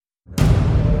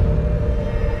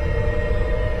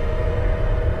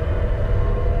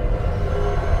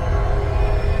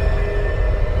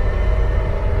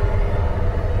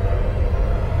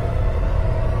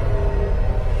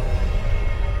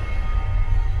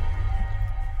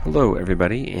Hello,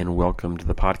 everybody, and welcome to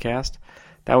the podcast.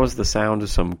 That was the sound of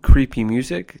some creepy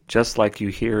music, just like you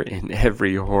hear in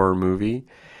every horror movie.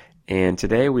 And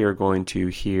today we are going to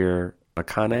hear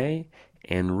Akane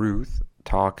and Ruth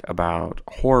talk about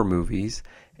horror movies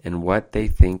and what they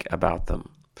think about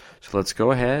them. So let's go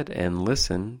ahead and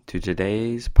listen to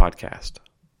today's podcast.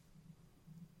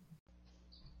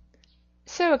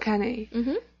 So,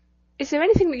 Akane, is there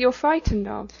anything that you're frightened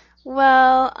of?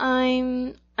 Well,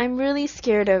 I'm really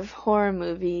scared of horror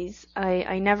movies.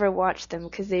 I never watch them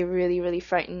because they really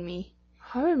frighten me.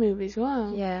 Horror movies,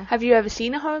 wow. Yeah. Have you ever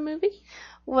seen a horror movie?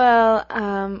 Well,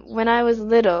 when I was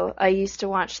little, I used to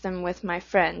watch them with my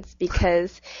friends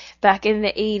because back in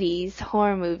the 80s,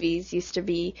 horror movies used to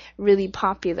be really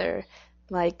popular,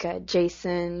 like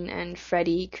Jason and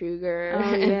Freddy Krueger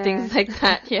and things like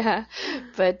that, yeah.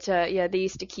 But, they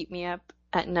used to keep me up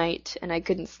at night and I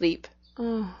couldn't sleep.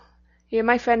 Oh. Yeah,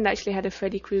 my friend actually had a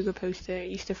Freddy Krueger poster. It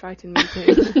used to frighten me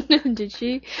too. Did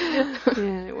she?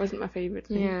 Yeah, it wasn't my favourite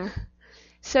thing. Yeah.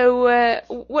 So,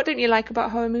 what don't you like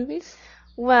about horror movies?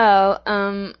 Well,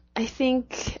 I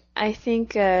think I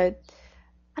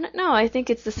don't know, I think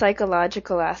it's the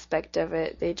psychological aspect of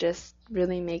it. They just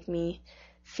really make me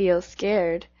feel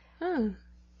scared. Oh.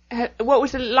 What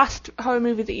was the last horror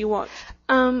movie that you watched?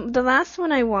 The last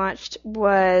one I watched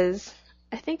was,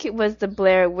 I think it was the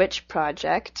Blair Witch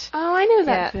Project. Oh, I know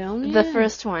that film. Yeah. The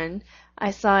first one.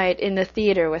 I saw it in the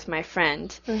theater with my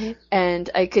friend, and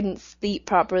I couldn't sleep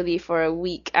properly for a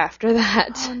week after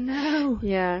that. Oh, no.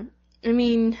 Yeah. I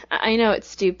mean, I know it's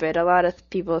stupid. A lot of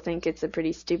people think it's a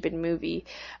pretty stupid movie.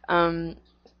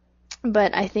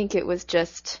 But I think it was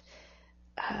just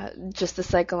the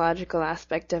psychological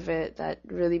aspect of it that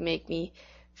really made me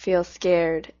feel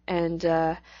scared. And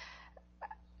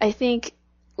I think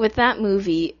with that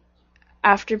movie,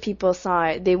 after people saw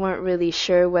it, they weren't really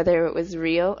sure whether it was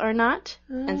real or not.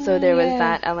 And so there was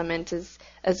that element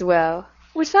as well.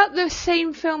 Was that the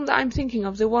same film that I'm thinking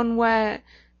of? The one where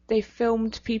they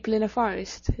filmed people in a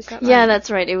forest? Is that right? Yeah,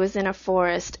 that's right. It was in a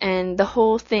forest, and the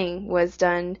whole thing was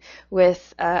done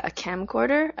with a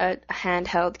camcorder, a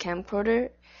handheld camcorder.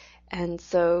 And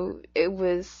so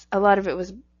a lot of it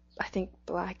was, I think,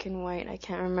 black and white. I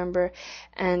can't remember.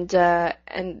 And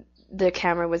the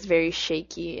camera was very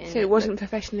shaky. And so it wasn't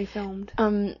professionally filmed?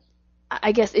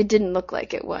 I guess it didn't look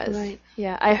like it was. Right.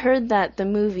 Yeah, I heard that the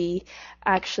movie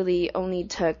actually only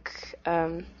took,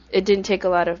 it didn't take a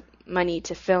lot of money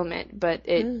to film it, but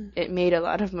it made a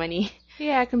lot of money.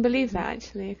 Yeah, I can believe that,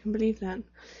 actually. I can believe that.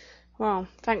 Wow,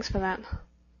 thanks for that.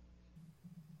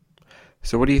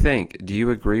 So what do you think? Do you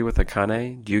agree with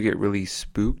Akane? Do you get really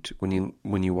spooked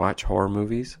when you watch horror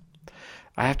movies?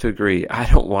 I have to agree. I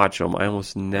don't watch them. I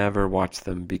almost never watch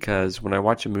them because when I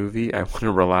watch a movie, I want to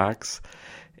relax,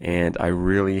 and I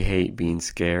really hate being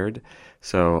scared.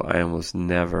 So I almost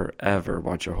never, ever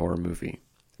watch a horror movie.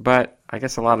 But I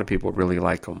guess a lot of people really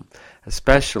like them,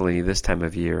 especially this time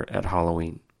of year at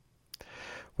Halloween.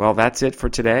 Well, that's it for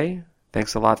today.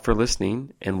 Thanks a lot for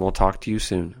listening, and we'll talk to you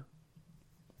soon.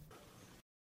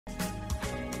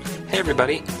 Hey,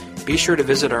 everybody. Be sure to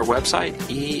visit our website,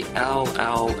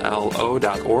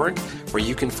 ELLLO.org, where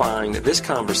you can find this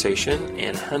conversation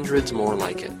and hundreds more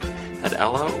like it. At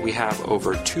ELLO, we have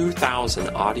over 2,000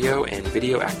 audio and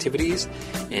video activities,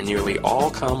 and nearly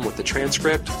all come with the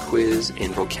transcript, quiz,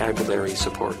 and vocabulary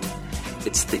support.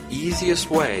 It's the easiest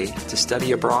way to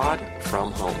study abroad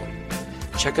from home.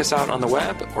 Check us out on the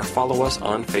web or follow us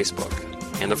on Facebook.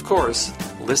 And of course,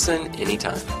 listen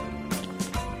anytime.